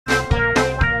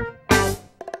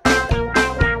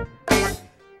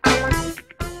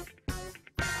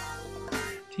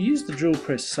To use the drill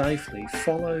press safely,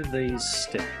 follow these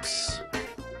steps.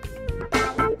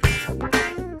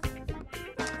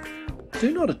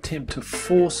 Do not attempt to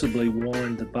forcibly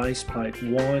wind the base plate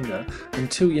winder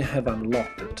until you have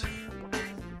unlocked it.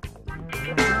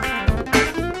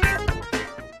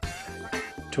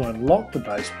 To unlock the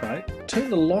base plate, turn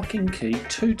the locking key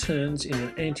 2 turns in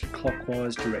an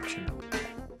anti-clockwise direction.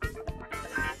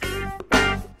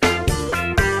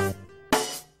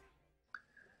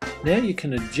 Now you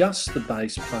can adjust the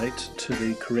base plate to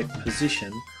the correct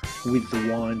position with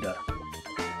the winder.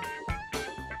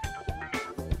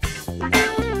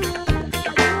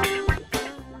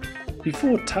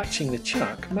 Before touching the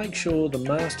chuck, make sure the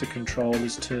master control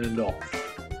is turned off.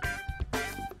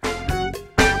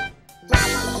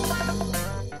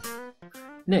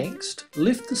 Next,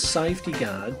 lift the safety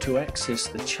guard to access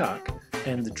the chuck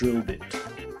and the drill bit.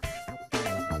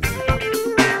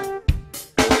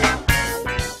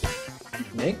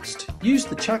 Next, use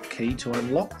the chuck key to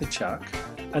unlock the chuck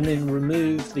and then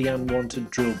remove the unwanted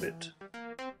drill bit.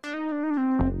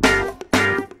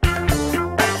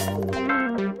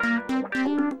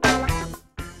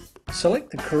 Select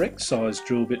the correct size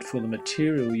drill bit for the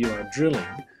material you are drilling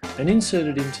and insert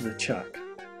it into the chuck.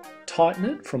 Tighten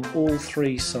it from all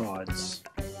 3 sides.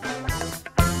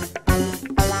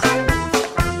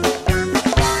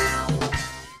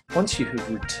 Once you have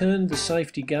returned the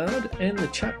safety guard and the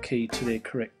chuck key to their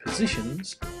correct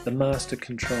positions, the master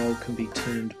control can be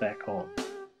turned back on.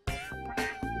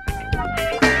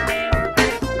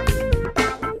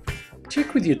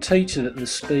 Check with your teacher that the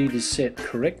speed is set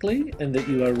correctly and that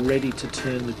you are ready to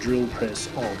turn the drill press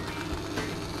on.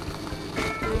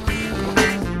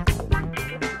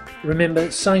 Remember,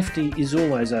 safety is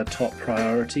always our top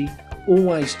priority.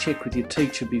 Always check with your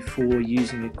teacher before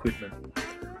using equipment.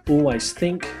 Always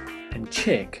think and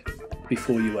check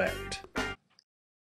before you act.